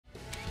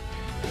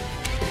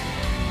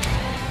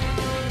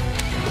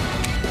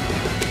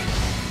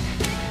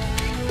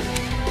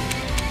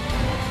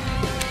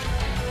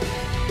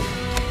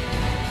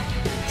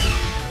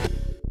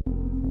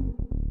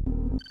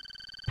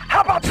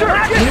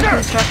New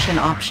construction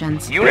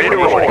options. Ready to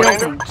roll.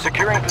 Building.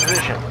 Securing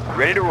position.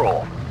 Ready to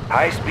roll.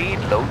 High speed,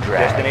 low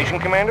drag. Destination,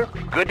 Commander?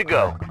 Good to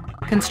go.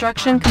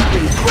 Construction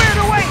complete. Squared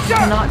away, sir!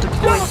 Cannot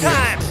deploy Double here.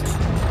 time!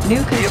 New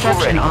Vehicle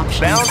construction ready. options.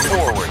 Bound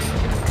forward.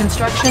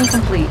 Construction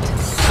complete.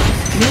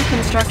 New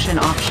construction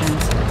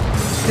options.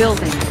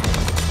 Building.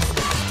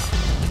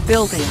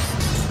 Building.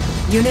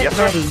 Unit Yes,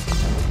 sir. ready.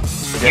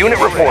 Unit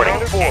reporting.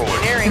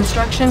 Forward.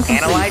 Construction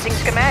complete. Analyzing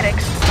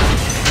schematics.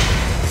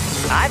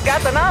 I've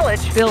got the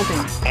knowledge. Building.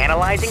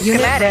 Analyzing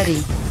Unit schematics.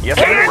 ready. Yes,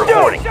 unit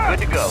reporting. Good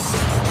to go.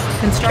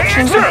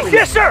 Construction Sir, complete.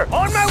 yes, sir!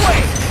 On my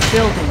way!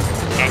 Building.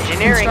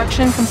 Engineering.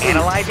 Construction complete.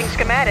 Analyzing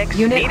schematics.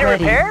 Unit Need a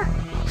ready. repair?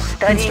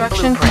 Studying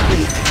Construction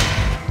blueprints.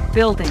 complete.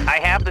 Building. I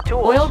have the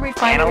tools. Oil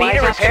refinery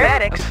Analyzing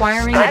schematics.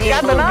 acquiring I've got the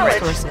additional knowledge.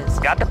 resources.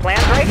 Got the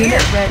plans right here.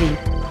 Unit ready.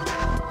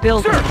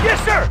 Building. Sir, yes,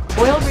 sir!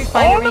 Oil On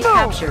refinery the move.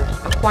 captured.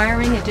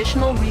 Acquiring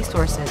additional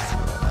resources.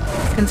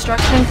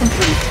 Construction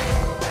complete.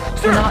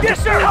 Sir, Cannot yes,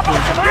 sir! deploy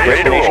here.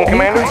 Destination,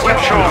 Commander? New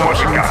Let's show them what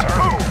you construction got.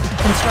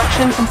 options.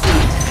 Construction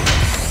complete.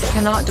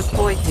 Cannot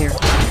deploy here.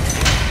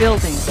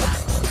 Building.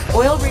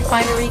 Oil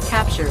refinery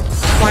captured.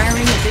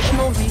 Acquiring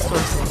additional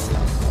resources.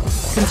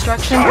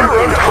 Construction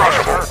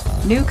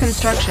complete. New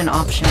construction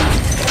options.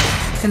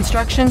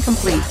 Construction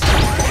complete.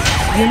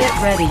 Unit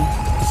ready.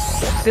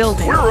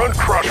 Building. We're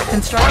uncrushable.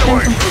 Construction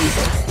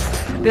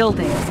complete.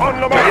 Building. On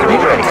the New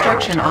mark.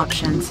 construction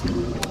options.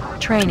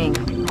 Training.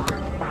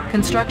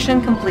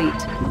 Construction complete.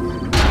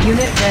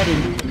 Unit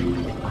ready.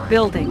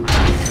 Building.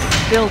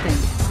 Building.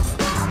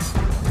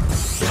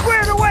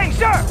 Squared away,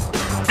 sir!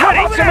 How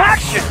about some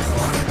action?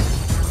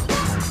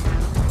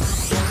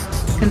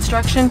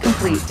 Construction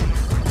complete.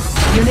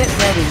 Unit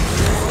ready.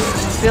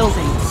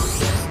 Building.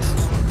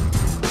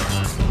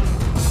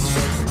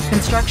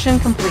 Construction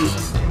complete.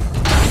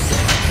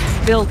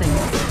 Building.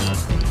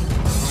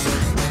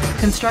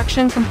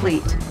 Construction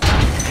complete.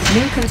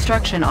 New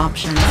construction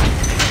options.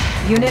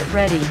 Unit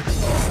ready.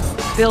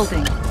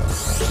 Building.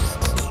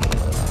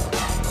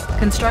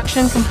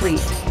 Construction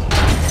complete.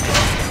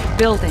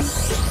 Building.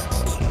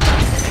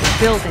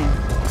 Building.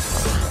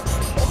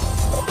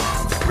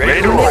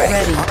 Ready to Unit roll.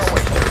 ready.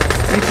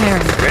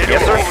 Repairing.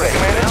 Yes, sir.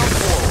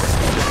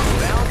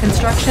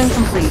 Construction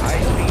complete.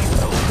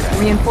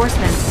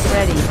 Reinforcements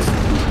ready.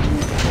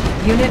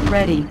 Unit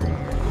ready.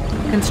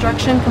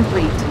 Construction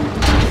complete.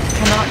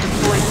 Cannot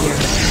deploy here.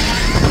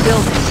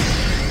 Building.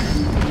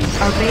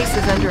 Our base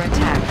is under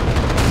attack.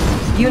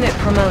 Unit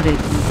promoted.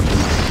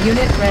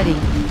 Unit ready.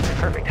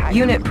 Perfect height.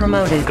 Unit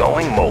promoted.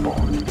 Going mobile.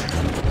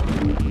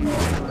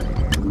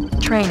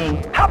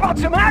 Training. How about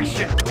some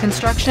action?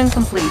 Construction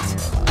complete.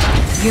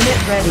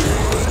 Unit ready.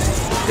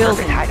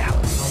 Building. Perfect hideout.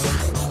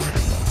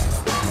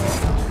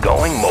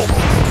 Going mobile.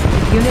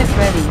 Unit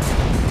ready.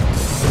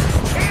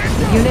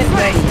 Unit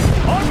ready.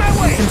 On my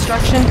way.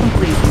 Construction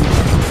complete.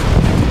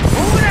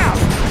 Moving out.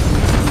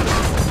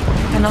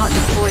 Cannot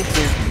deploy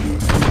here.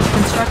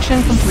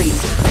 Construction complete.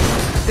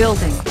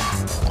 Building.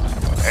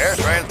 Air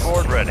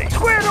transport ready.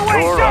 Squared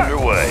away, Tour sir.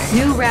 underway.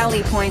 New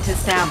rally point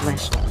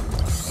established.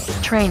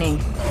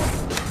 Training.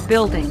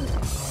 Building.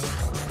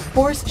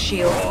 Force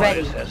shield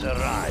ready. Boys has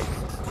arrived.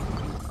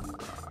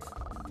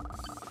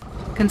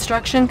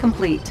 Construction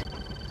complete.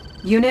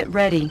 Unit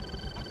ready.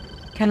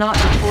 Cannot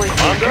deploy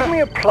here. Give me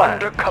a plan.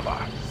 Undercover.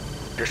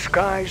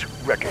 Disguise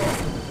ready.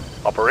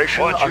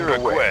 Operation What's your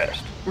underway.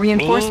 request?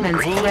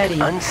 Reinforcements Mean, green, ready.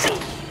 Unseen.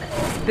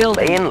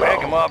 Building. Laying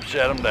Pick 'em low. up,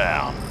 set 'em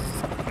down.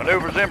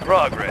 Maneuvers in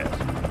progress.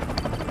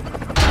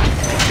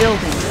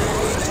 Building.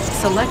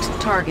 Select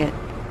target.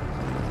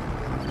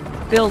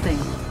 Building.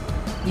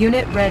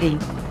 Unit ready.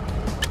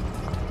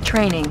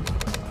 Training.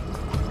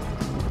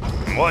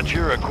 What's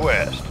your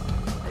request?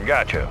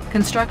 Gotcha.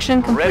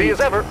 Construction complete. Ready as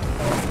ever.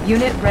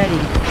 Unit ready.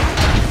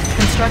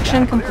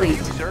 Construction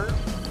complete. Sir.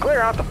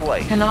 Clear out the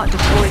place. Cannot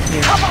deploy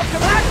here. How about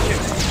some action?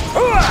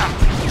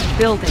 Hooah!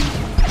 Building.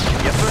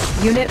 Yes,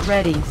 sir. Unit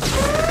ready.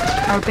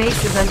 Our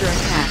base is under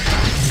attack.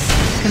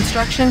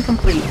 Construction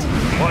complete.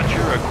 What's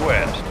your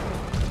request?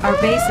 Our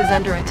base is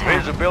under attack.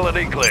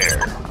 Visibility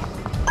clear.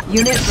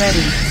 Unit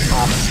ready.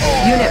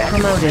 Unit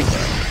promoted.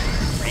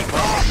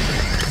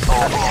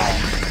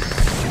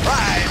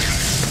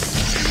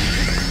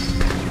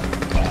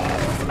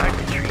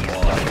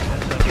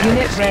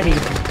 Unit ready.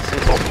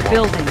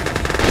 Building.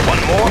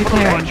 One more.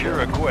 Repairing. What's your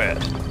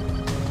request?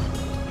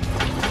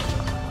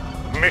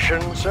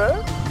 Mission,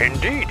 sir?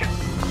 Indeed.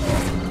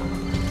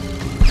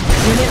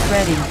 Unit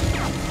ready.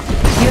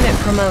 Unit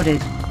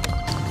promoted.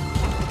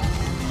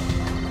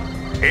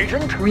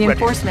 Agent,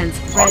 Reinforcements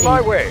ready. On my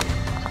ready. way.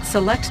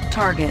 Select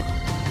target.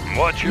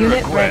 What's your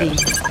Unit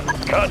request?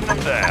 Cutting them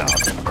down.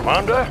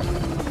 Commander?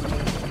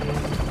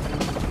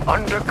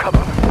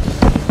 Undercover.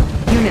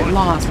 Unit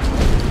lost.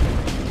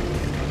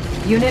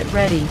 Unit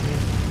ready.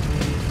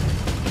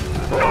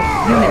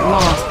 Unit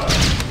lost.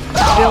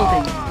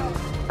 Building.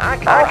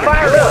 I'll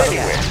fire up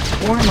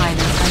anywhere. Ore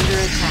miner under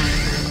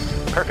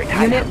attack. Perfect.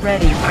 Unit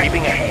ready.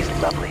 Creeping ahead.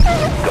 Lovely.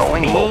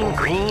 Going mean,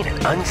 green,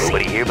 unseen.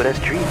 Nobody here but us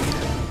trees.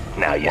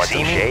 Now you see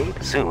me?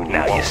 Shade? Soon.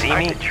 Now you see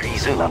me?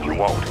 Soon you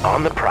won't.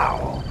 On the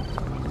prowl.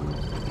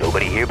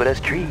 Nobody here but us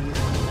trees.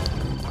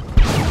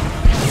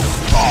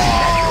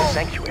 Natural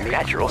sanctuary.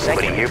 Natural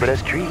sanctuary. Nobody here but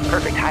us trees.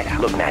 Perfect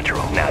hideout. Look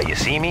natural. Now you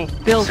see me?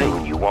 Building.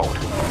 Soon you won't.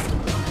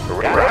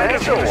 Right,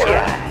 Right, so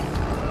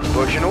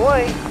Pushing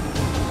away.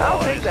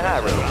 I'll take the high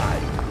road.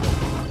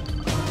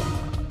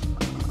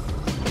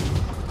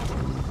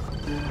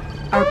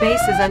 Our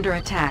base is under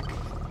attack.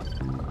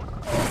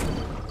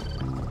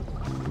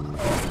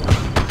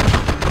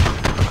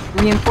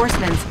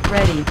 Reinforcements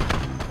ready.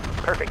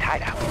 Perfect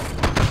hideout.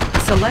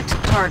 Select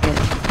target.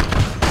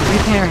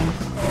 Repairing.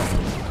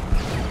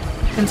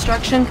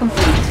 Construction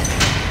complete.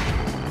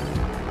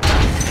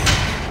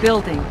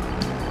 Building.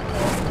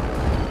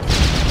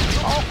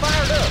 All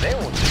fired up. They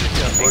won't see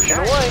the pushing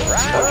away.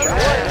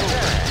 Right.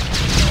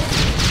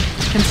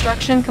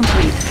 Construction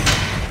complete.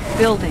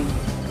 Building.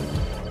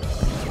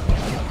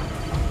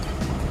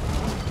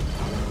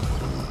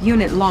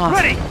 Unit lost.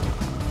 Ready.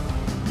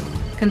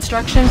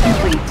 Construction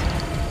complete.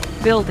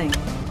 Building.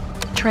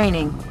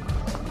 Training.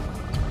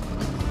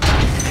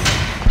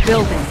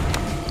 Building.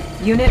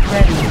 Unit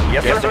ready.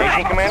 Yes, sir.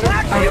 Commander.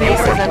 Our base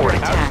is under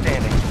attack.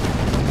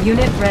 Outstanding.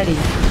 Unit ready.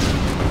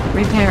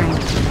 Repairing.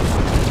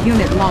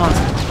 Unit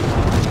lost.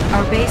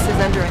 Our base is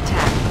under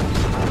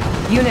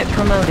attack. Unit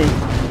promoted.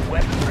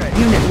 Weapons ready.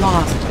 Unit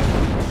lost.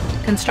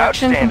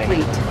 Construction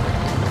Outstanding.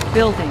 complete.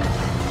 Building.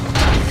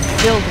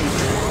 Building.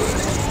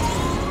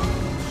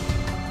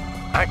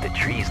 Aren't the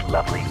trees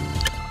lovely?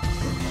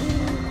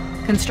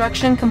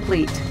 Construction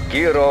complete.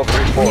 Gear off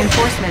report.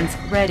 Reinforcements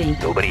ready.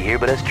 Nobody here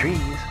but us trees.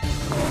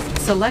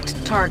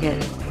 Select target.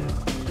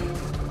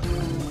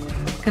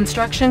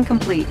 Construction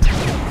complete.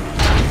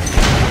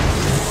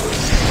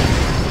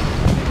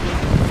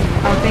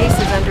 Our base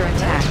is under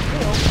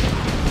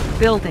attack.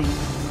 Building.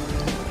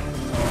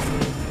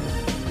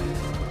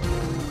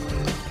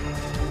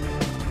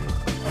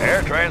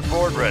 Air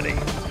transport ready.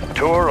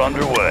 Tour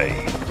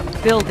underway.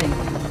 Building.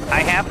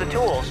 I have the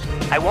tools.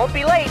 I won't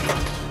be late.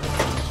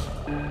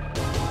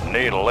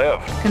 Need a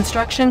lift.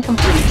 Construction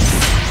complete.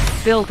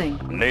 Building.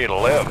 Need a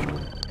lift.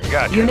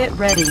 Gotcha. Unit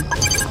ready.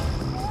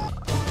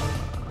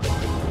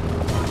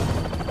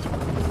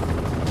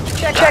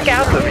 Check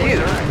out the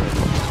view.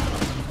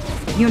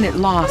 Unit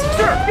lost.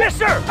 Sir, yes,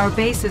 sir. Our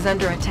base is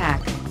under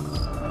attack.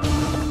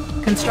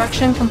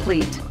 Construction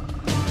complete.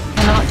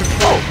 Cannot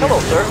deploy. Hello,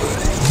 sir.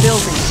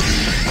 Building.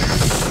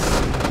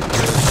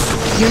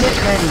 Unit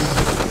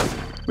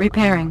ready.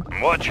 Repairing.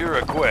 What's your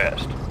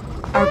request?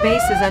 Our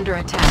base is under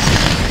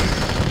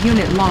attack.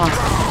 Unit lost.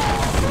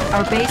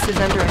 Our base is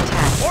under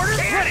attack. Orders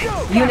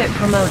ready. Unit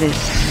promoted.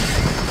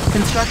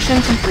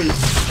 Construction complete.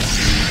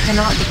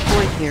 Cannot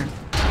deploy here.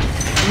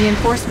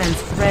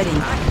 Reinforcements ready.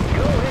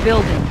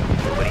 Building.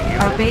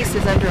 Our base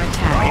is under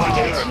attack. What's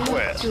your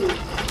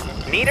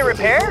request? Need a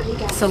repair?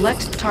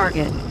 Select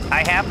target.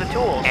 I have the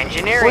tools.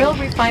 Engineering. Oil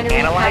refinery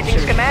Analyzing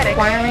captured. schematics.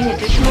 Acquiring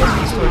additional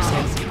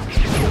resources.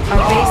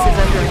 Our base is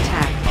under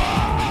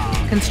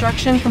attack.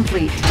 Construction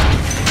complete.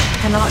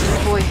 Cannot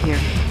deploy here.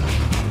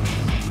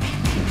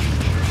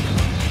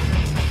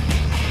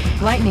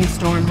 Lightning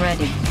storm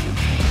ready.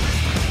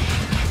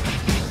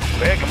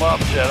 Pick 'em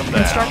up, set 'em down.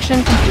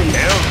 Construction complete.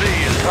 LZ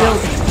is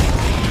Building.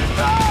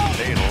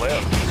 Need a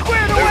lift.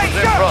 Squared away, Moving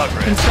in sir.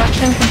 progress.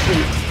 Construction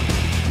complete.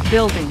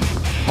 Building.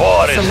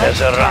 Boris Select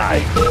has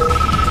arrived.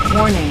 target.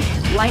 Warning.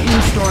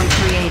 Lightning storm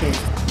created.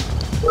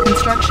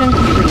 Construction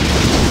complete.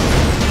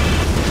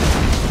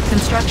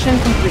 Construction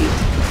complete.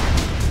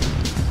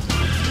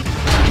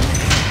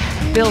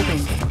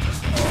 Building.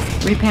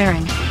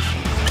 Repairing.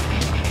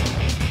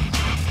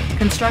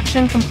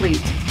 Construction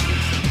complete.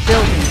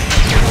 Building.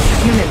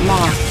 Unit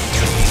lost.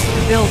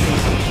 Building.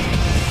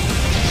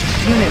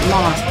 Unit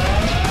lost.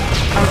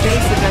 Our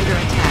base is under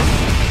attack.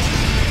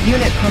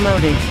 Unit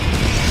promoted.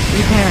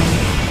 Repairing.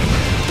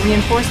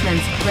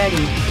 Reinforcements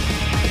ready.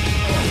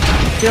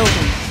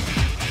 Building.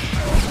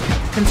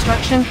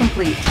 Construction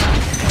complete.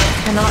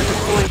 Cannot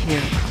deploy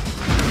here.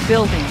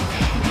 Building.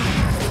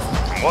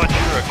 What's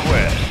your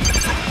request?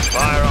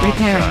 Fire on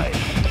Repairing. sight.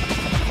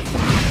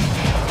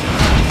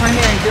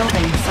 Primary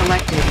building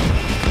selected.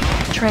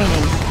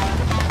 Training.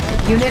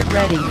 Unit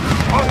ready.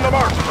 On the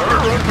mark,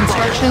 sir.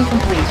 Construction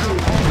complete.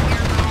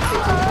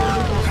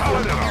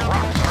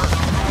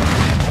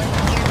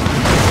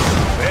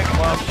 Pick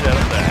 'em up, set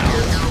 'em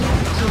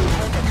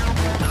down.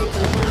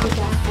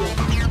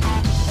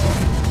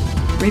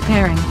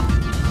 Repairing.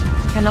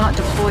 Cannot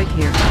deploy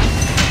here.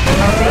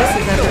 Our base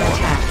is under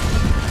attack.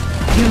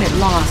 Unit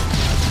lost.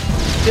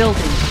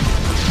 Building.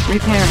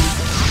 Repairing.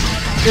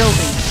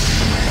 Building.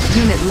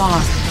 Unit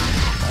lost.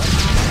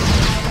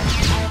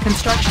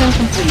 Construction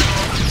complete.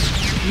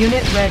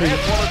 Unit ready.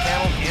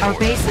 Our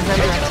base is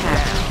under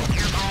attack.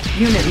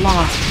 Unit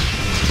lost.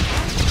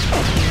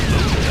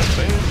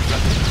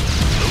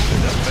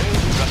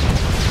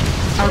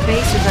 Our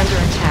base is under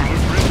attack.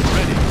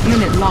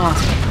 Unit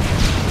lost.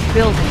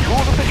 Building.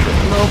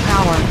 Low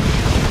power.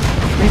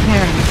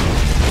 Repairing.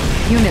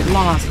 Unit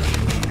lost.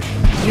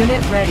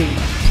 Unit ready.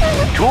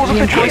 Tools of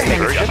the trade.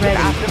 Reinforcements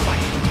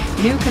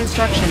ready. New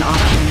construction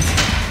options.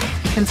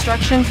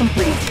 Construction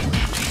complete.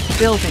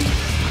 Building.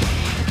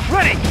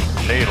 Ready.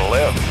 Need a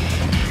lift.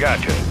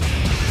 Gotcha.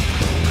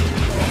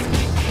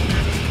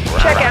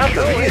 Check out the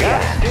Sure you view.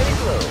 got it. Steady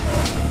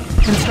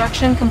flow.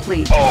 Construction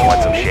complete.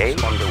 Want some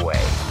shade? Underway.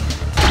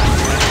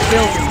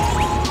 Building.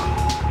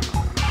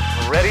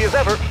 Ready as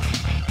ever.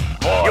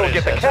 You'll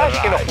get the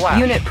cash in a flash.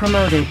 Unit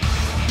promoted.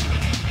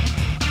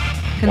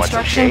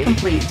 Construction shade?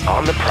 complete.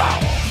 On the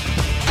prowl.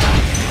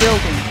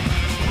 Building.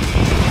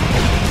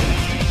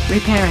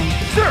 Repairing.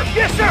 Sir,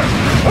 yes, sir.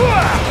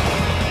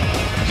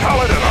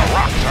 Solid as a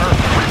rock, sir.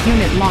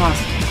 Unit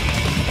lost.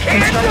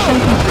 Construction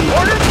complete.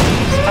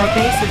 Our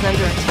base is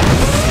under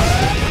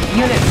attack.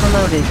 Unit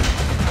promoted.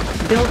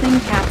 Building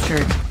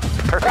captured.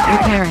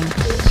 Repairing.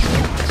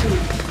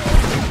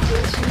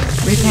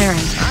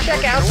 Repairing.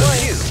 Check out the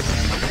view.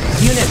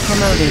 Unit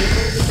promoted.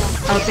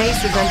 Our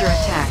base is under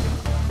attack.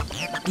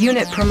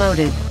 Unit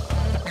promoted.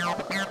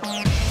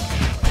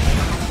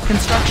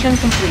 Construction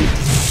complete.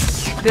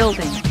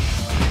 Building.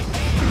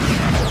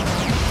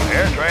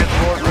 Air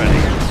transport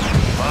ready.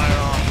 Fire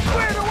on.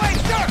 Cleared away,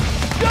 sir.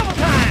 Double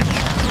time.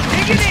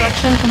 Dig it in.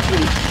 Construction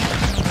complete.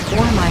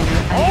 Ore miner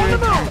On under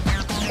the attack.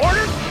 move.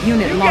 Orders.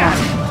 Unit You got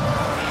lost.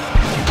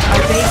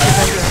 Our base is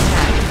under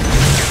attack.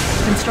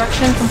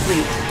 Construction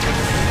complete.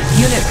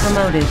 Unit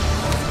promoted.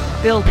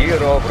 Building.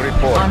 Gear of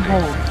report. On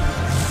hold.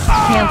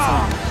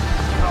 Cancel.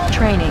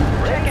 Training.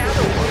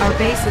 Our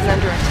base is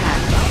under attack.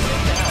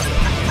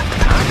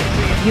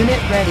 Unit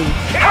ready.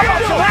 How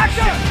about some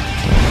action?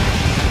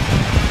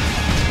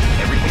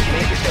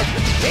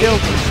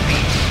 Building.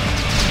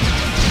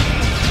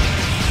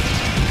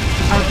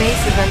 Our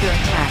base is under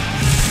attack.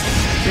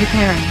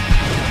 Repairing.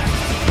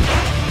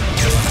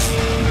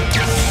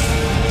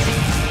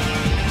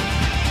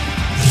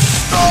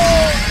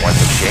 Want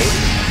some shade?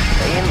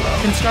 Laying low.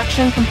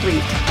 Construction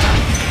complete.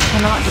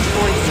 Cannot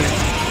deploy here.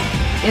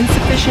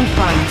 Insufficient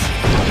funds.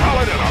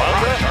 Solid as a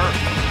rock, sir.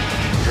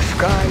 The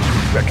sky's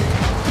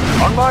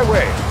reckoning. On my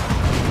way.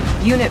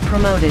 Unit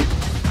promoted.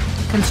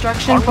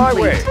 Construction On my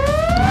complete.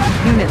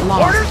 Unit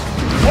lost. Orders.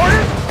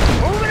 Orders.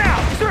 Moving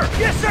out, sir.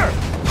 Yes, sir.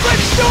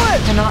 Let's do it.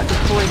 Cannot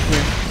deploy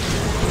here.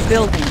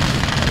 Building.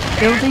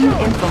 Building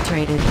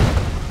infiltrated.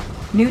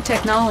 New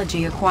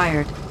technology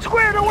acquired.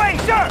 Squared away,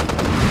 sir.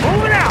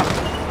 Moving out.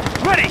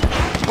 Ready.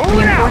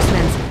 Moving out.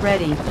 Reinforcements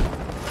ready.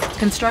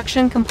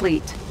 Construction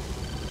complete.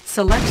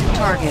 Select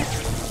target.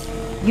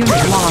 Unit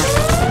lost.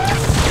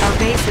 Our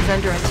base is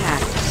under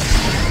attack.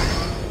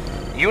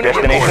 Unit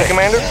destination,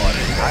 Commander?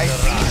 High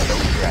speed, no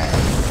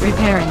drag.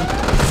 Repairing.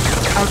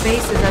 Our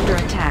base is under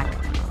attack.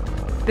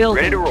 Building.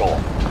 Ready to roll.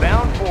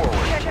 Bound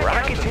forward.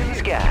 Rockets in the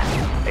sky.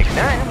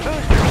 Igniting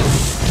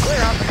boosters.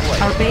 Clear out the way.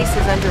 Our base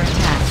is under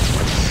attack.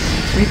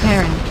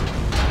 Repairing.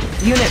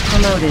 Unit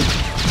promoted.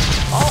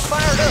 All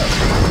fired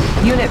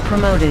up. Unit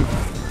promoted.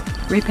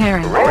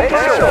 Repairing. Ready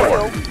to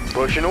roll.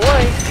 Pushing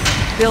away.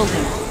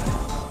 Building.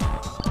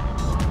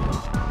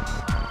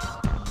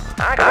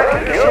 I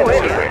can go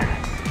anywhere.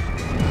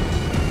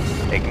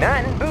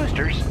 Igniting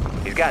boosters.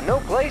 He's got no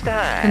place to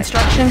hide.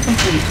 Construction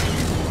complete.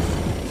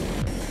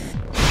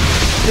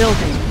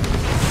 Building.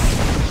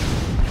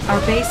 Our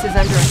base is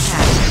under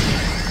attack.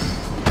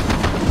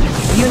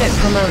 Unit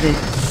promoted.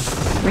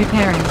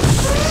 Repairing.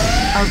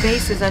 Our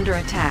base is under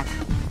attack.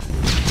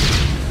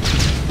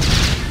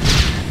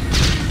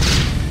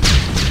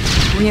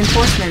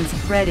 Reinforcements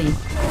ready.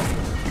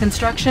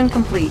 Construction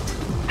complete.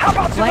 How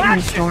about some Lightning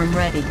action? storm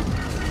ready.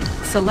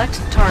 Select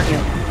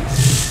target.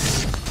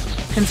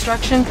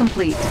 Construction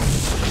complete.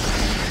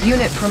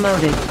 Unit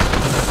promoted.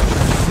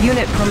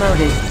 Unit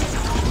promoted.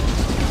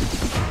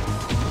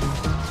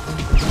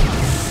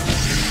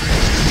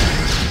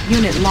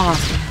 Unit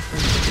lost.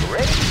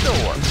 Ready to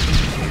soar.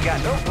 He's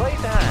got no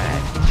place to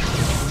hide.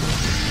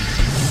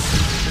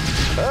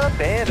 Up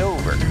and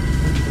over.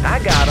 I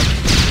got him.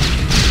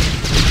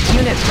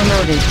 Unit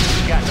promoted.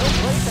 He's got no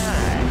place to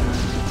hide.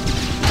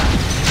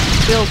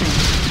 Building.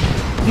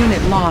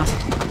 Unit lost.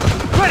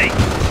 Ready.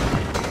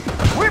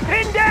 We're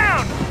pinned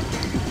down.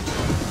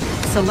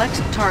 Select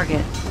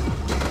target.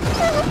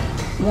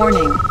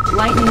 Warning.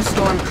 Lightning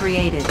storm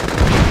created.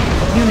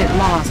 Unit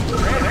lost.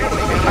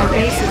 Our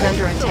base is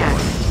under attack.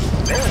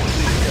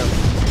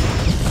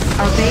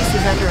 Our base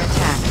is under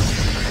attack.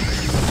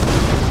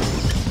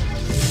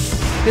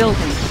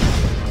 Building.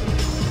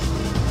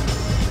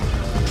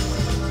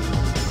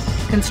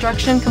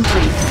 Construction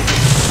complete.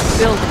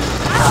 Building.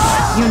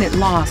 Unit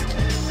lost.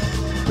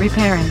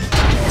 Repairing.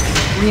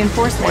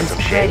 Reinforcements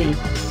ready.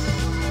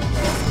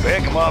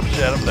 Pick 'em up,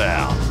 set 'em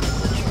down.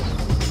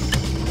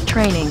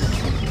 Training.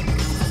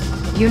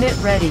 Unit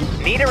ready.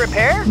 Need a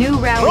repair? New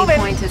rally Moving.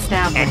 point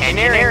established.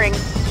 Engineering.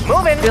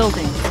 Moving.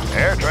 Building.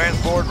 Air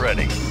transport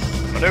ready.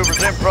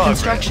 Maneuvers in progress.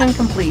 Construction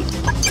complete.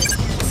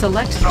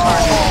 Select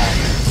target.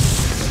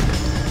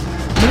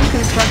 New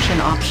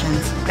construction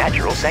options.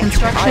 Natural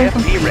sanctuary. Construction IFV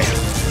complete. ready.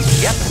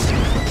 Yep.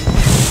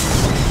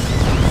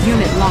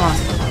 Unit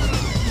lost.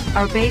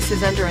 Our base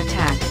is under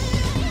attack.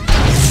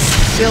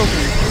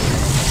 Building.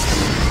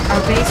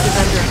 Our base is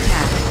under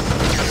attack.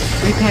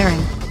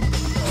 Repairing.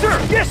 Sir.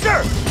 Yes,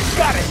 sir.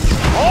 Got it.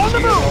 On the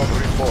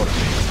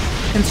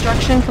move.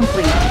 Construction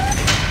complete.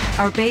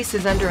 Our base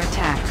is under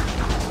attack.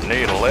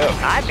 Need a lift.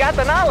 I've got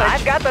the knowledge.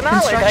 I've got the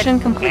knowledge. Construction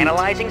complete.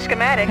 Analyzing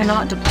schematics.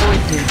 Cannot deploy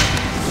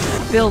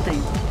here.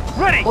 Building.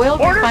 Ready. Oil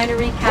Orders.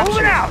 refinery Moving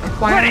captured. out.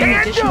 Requiring Ready.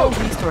 And additional go.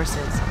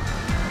 resources.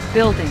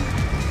 Building.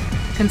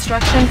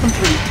 Construction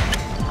complete.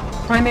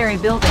 Primary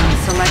building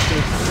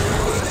selected.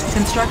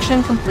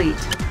 Construction complete.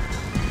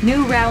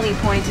 New rally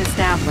point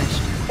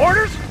established.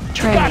 Orders.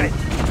 Training. Got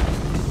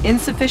it.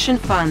 Insufficient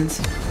funds.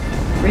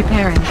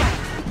 Repairing.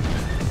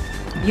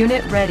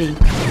 Unit ready.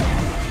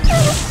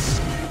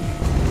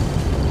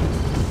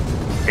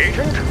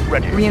 Agent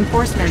ready.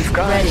 Reinforcements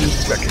ready. Ready.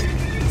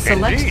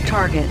 Select Indeed.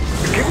 target.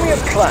 Give me a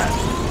plan.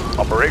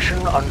 Operation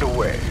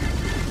underway.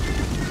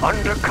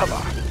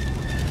 Undercover.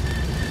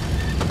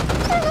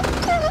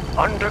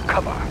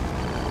 Undercover.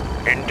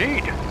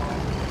 Indeed.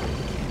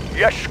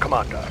 Yes,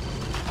 Commander.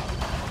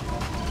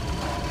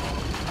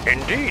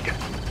 Indeed.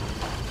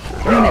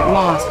 Unit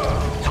lost.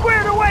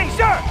 Squared away,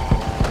 sir.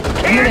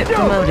 Can Unit do.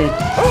 promoted.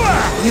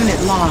 Hooah.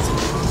 Unit lost.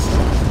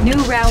 New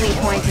rally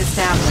point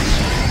established.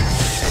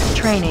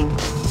 Training.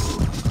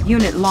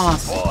 Unit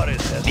lost. What is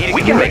this?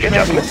 We can make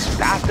adjustments.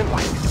 Fast and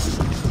light.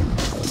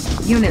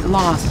 Unit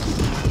lost.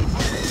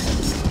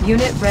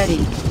 Unit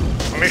ready.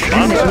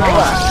 Mission Unit underway.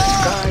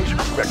 lost. Skies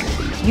ready.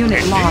 Unit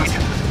Indeed. lost.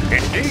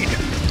 Indeed.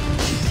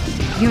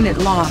 Unit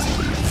lost.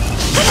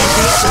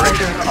 Base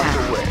under attack.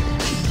 Underway.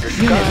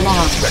 Unit Skies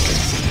lost. ready.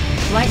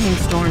 Lightning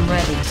storm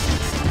ready.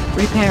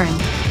 Repairing.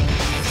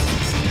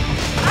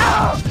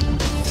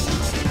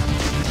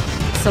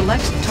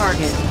 Select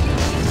target.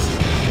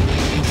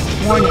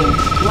 Warning.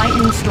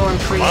 Lightning storm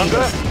created.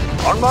 Commander,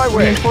 on my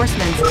way.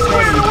 Reinforcements Squared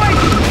ready. away.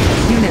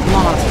 Unit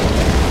lost.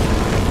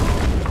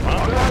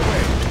 On my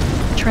way.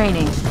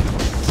 Training.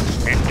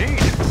 Indeed.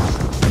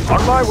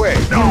 On my way.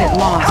 Unit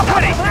lost.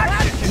 Ready.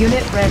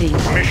 Unit ready.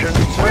 Mission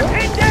We're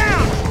pinned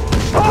down.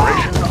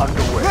 operation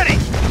underway. Ready.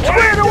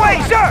 Squared away,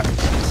 sir.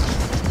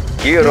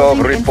 Gear of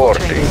Building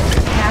reporting.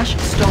 infiltrated. Cash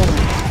stolen.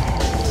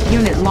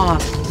 Unit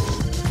lost.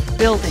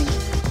 Building.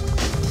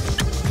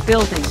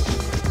 Building.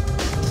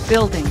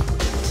 Building.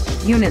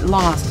 Unit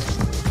lost.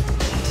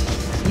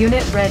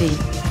 Unit ready.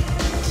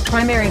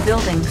 Primary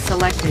building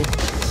selected.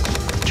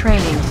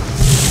 Training.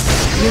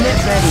 Unit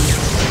ready.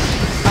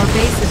 Our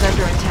base is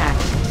under attack.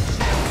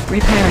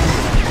 Repairing.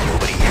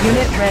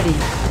 Unit ready.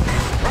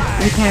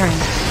 Repairing.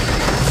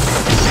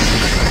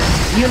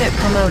 Unit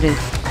promoted.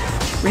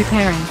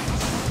 Repairing.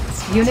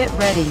 Unit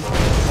ready.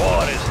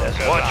 What is this?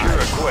 What's your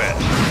request?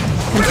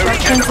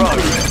 Construction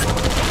complete.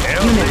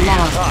 Unit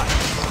lost.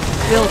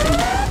 Building.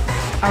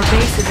 Our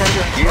base is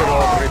under Gear attack.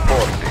 of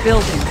reporting.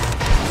 Building.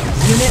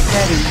 Unit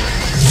ready.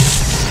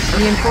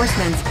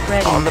 Reinforcements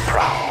ready. On the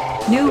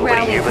prowl. New Nobody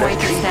rally here but point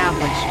us three.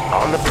 established.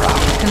 On the prowl.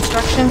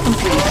 Construction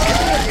complete.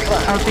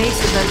 Our base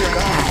is under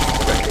attack.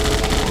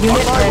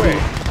 Unit On my ready. way.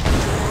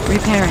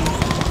 Repairing. Air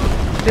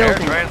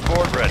Building.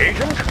 transport ready.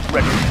 Agent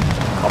ready.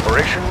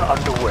 Operation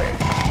underway.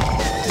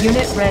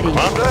 Unit ready.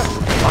 Commander,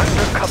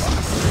 undercover.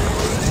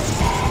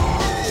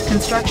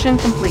 Construction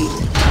complete.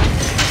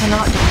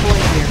 Cannot deploy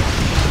here.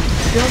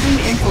 Building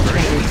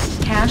infiltrated.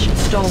 Cash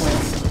stolen.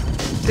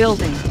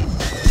 Building.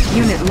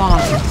 Unit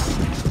lost.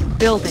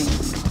 Building.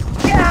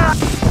 Sir,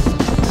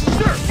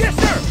 yes,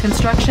 sir.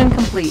 Construction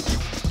complete.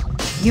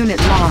 Unit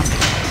lost.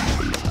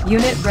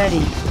 Unit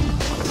ready.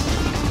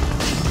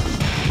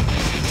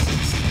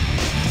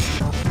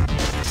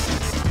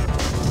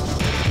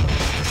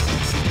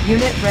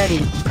 Unit ready.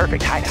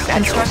 Perfect hideout.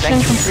 Natural Construction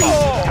sanctuary. complete.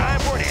 Time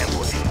for an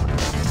ambush.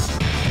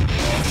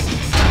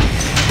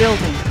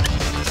 Building.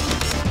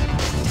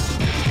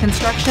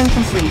 Construction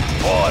complete.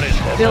 What is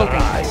this?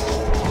 Building.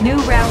 New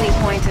rally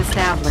point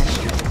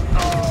established.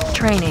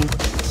 Training.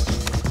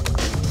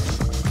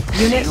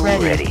 Unit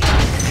ready.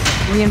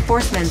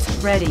 Reinforcements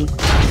ready.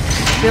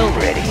 Building.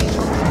 Ready.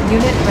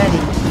 Unit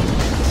ready.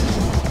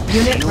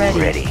 Unit ready.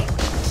 Ready.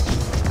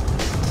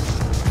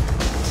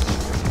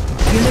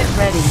 Unit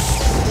ready.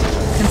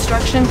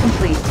 Construction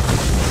complete.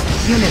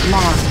 Unit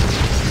lost.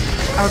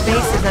 Our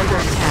base is under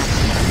attack.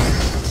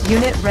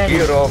 Unit ready.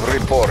 Gear of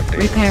reporting.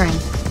 Repairing.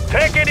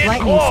 Take it in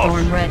Lightning close.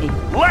 storm ready.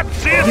 Let's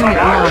see if Unit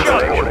I lost.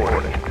 can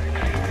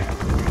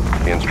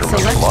Instruments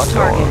Select locked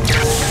target. on.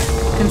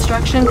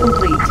 Construction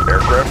complete.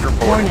 Aircraft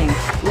reporting. Warning.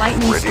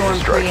 Lightning Ready to storm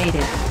strike.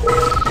 created.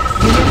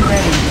 Unit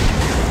ready.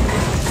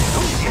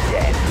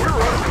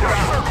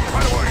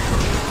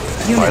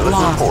 Unit Pilot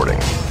lost. reporting.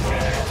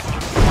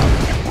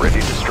 Ready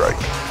to strike.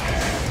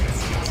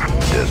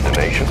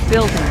 Destination.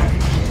 Building.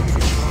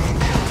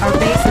 Our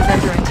base is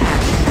under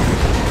attack.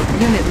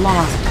 Unit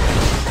lost.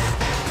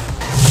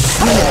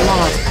 Unit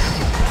lost.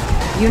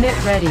 Unit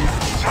ready.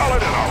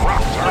 Solid in a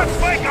rock. Let's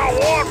make a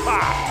war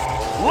pile.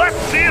 Let's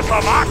see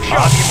some action.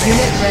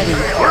 Unit ready.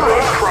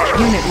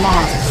 Unit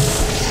lost.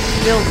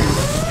 Building.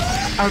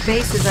 Our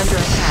base is under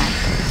attack.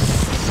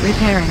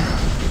 Repairing.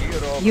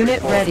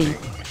 Unit ready.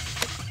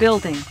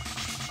 Building.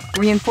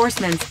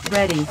 Reinforcements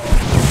ready.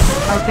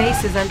 Our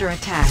base is under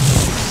attack.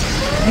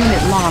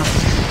 Unit lost.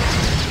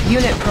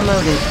 Unit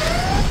promoted.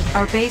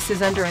 Our base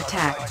is under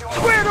attack.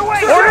 Squared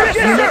away, sir.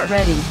 Unit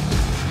ready.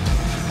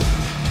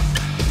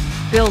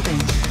 Building.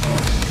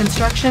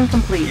 Construction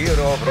complete. Gear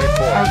of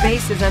report. Our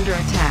base is under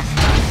attack.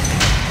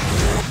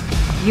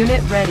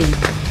 Unit ready.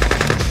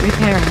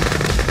 Repairing.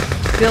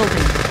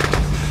 Building.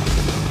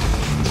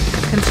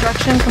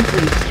 Construction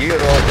complete. Gear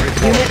of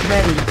report. Unit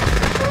ready.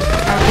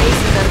 Our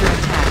base is under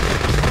attack.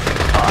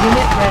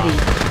 Unit ready.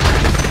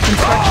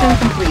 Construction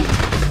complete.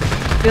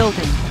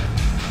 Building.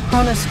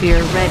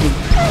 Chronosphere ready.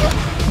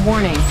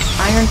 Warning.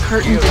 Iron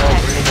curtain Gear of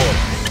detected.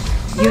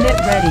 report. Unit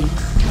ready.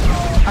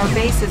 Our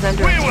base is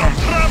under We will attack.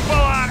 trample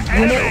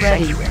on Unit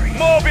enemies. ready.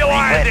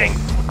 Mobilizing.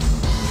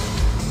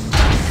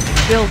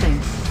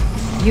 Building.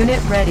 Unit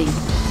ready.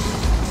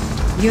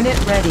 Unit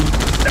ready.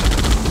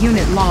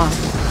 Unit lost.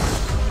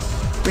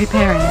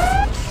 Repairing.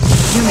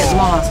 Unit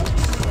lost.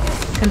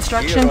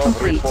 Construction Gear of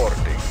complete.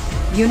 reporting.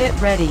 Unit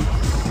ready.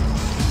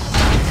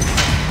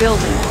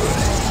 Building.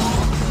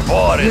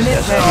 What is Unit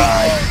this?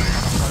 ready.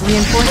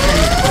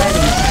 Reinforcements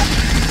ready.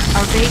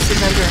 Our base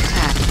is under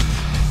attack.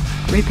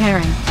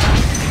 Repairing.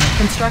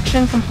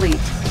 Construction complete.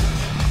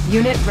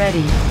 Unit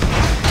ready.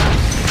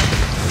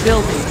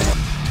 Building.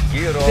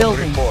 Gear of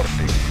Building.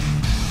 reporting.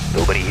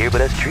 Nobody here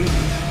but us trees.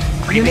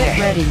 Unit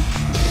ready.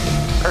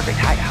 Perfect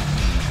hideout.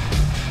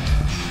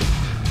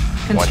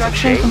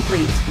 Construction shade?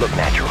 complete. Look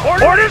natural.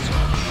 Orders?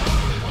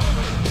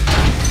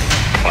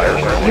 Fire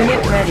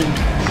Unit ready.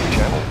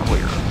 channel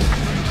clear.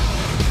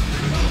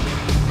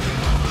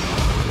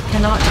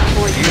 Cannot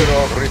deploy. Gear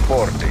of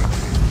reporting.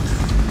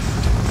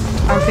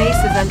 Our base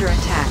is under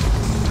attack.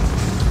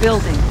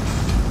 Building.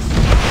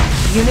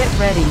 Unit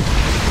ready.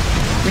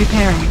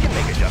 Repairing.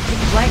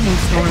 Lightning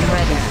storm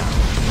ready.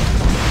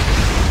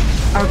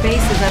 Our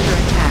base is under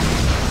attack.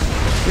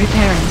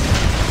 Repairing.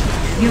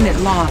 Unit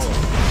lost.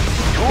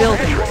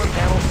 Building.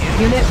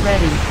 Unit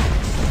ready.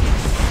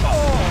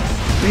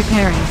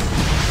 Repairing.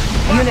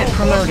 Unit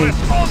promoted.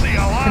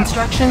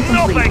 Construction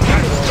complete. Nothing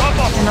can stop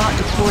us. Cannot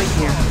deploy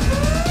here.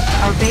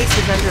 Our base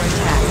is under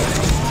attack.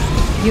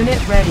 Unit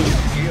ready.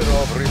 Gear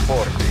of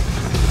reporting.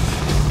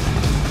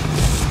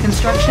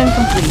 Construction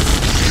complete.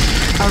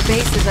 Our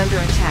base is under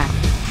attack.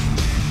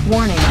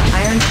 Warning,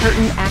 Iron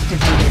Curtain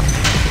activated.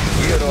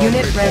 Gear of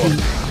Unit ready.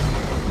 reporting.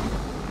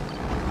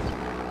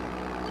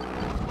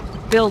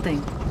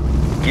 Building.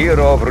 Gear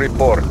of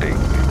reporting.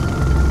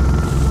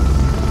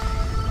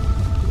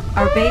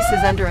 Our base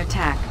is under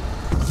attack.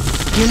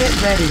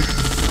 Unit ready.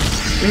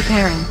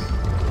 Repairing.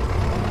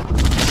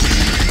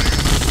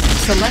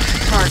 Select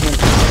target.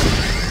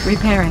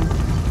 Repairing.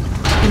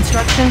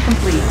 Construction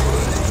complete.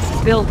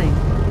 Building.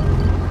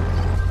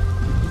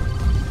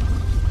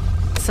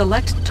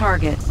 Select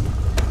target.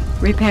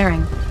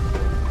 Repairing.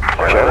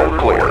 Channel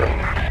clear.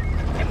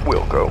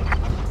 Will go.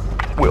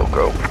 Will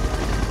go.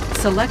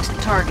 Select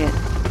target.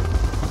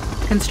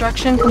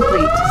 Construction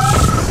complete.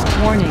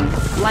 Warning,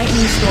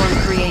 lightning storm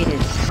created.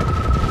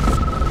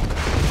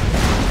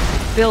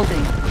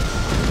 Building.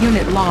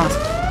 Unit lost.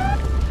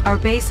 Our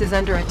base is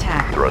under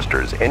attack.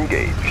 Thrusters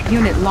engaged.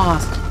 Unit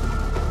lost.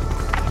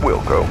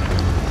 Will go.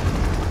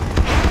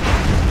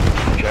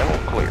 Channel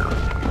clear.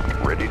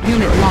 Ready to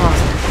Unit strike.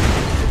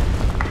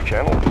 lost.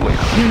 Channel clear.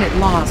 Unit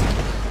lost.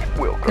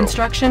 Will go.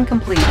 Construction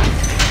complete.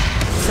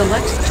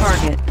 Select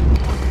target.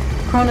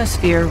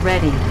 Chronosphere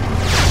ready.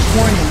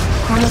 Warning,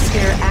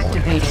 chronosphere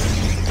activated.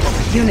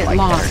 Unit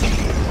lost.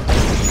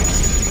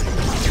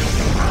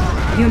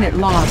 Unit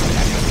lost.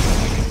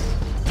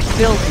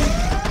 Building.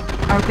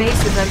 Our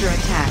base is under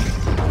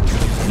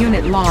attack.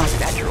 Unit lost.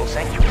 Natural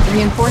sanctuary.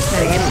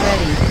 Reinforcements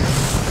ready.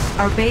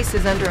 Our base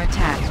is under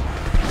attack.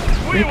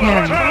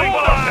 Repairing. Trample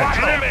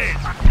on enemies.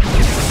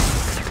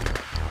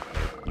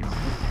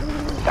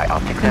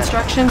 Dioptic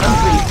Construction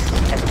complete.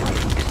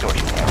 estimating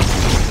distortion error.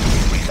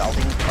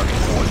 Resolving target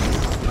force.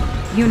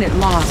 Unit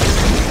lost.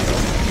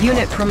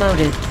 Unit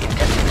promoted.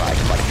 Intensified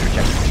flight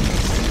trajectory.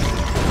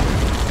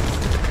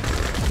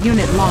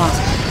 Unit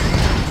lost.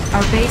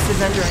 Our base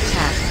is under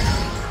attack.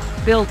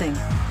 Building.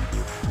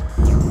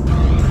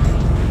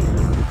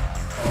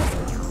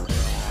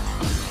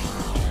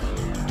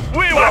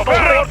 We will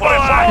trample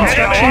on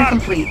Construction enemies.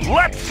 complete.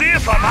 Let's see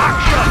some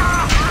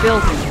action.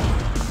 Building.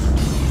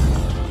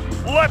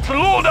 Let's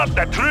load up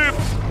the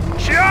troops.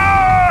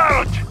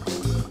 Charge!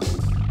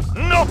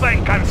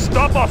 Nothing can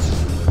stop us.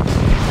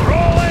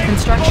 Rolling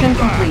Construction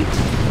thunder. complete.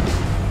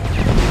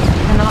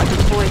 Cannot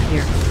deploy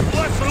here.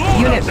 Let's load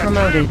Unit up the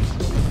promoted.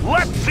 troops.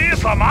 Let's see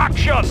some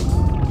action.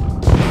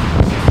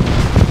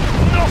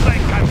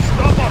 Nothing can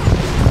stop us.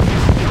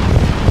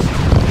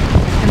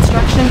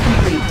 Construction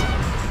complete.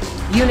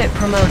 Unit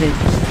promoted.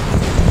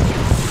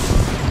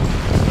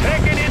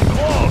 Taking it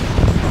close.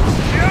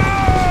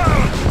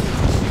 Charge!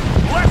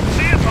 Let's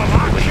see some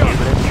action.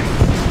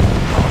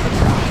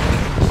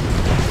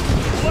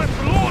 Let's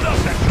load up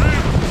the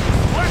troops.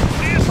 Let's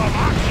see some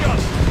action.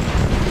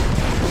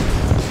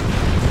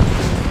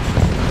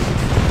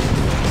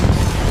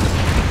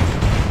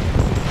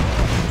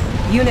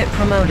 Unit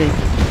promoted.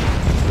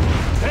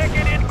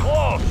 Taking it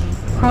close.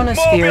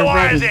 Chronosphere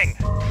ready. Mobilizing.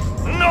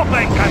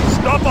 Nothing can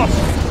stop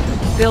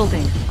us.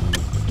 Building.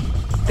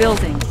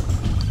 Building.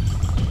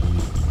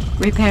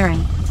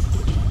 Repairing.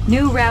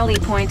 New rally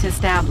point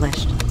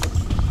established.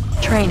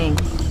 Training.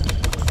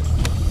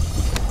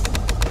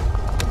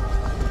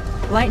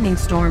 Lightning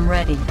storm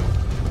ready. New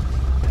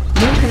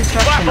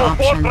construction Battle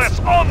options.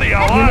 forklifts on the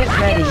alert! Unit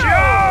ready.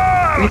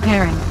 Charge!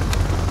 Repairing.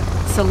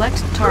 Select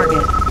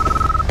target.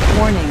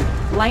 Warning.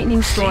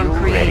 Lightning storm Fuel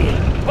created.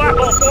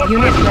 Battle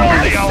Unit forklifts on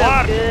ready. the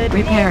alert!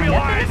 Repairing.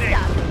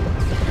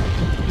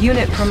 Mobilizing!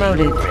 Unit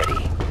promoted.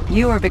 Ready.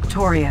 You are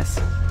victorious.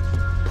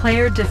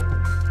 Player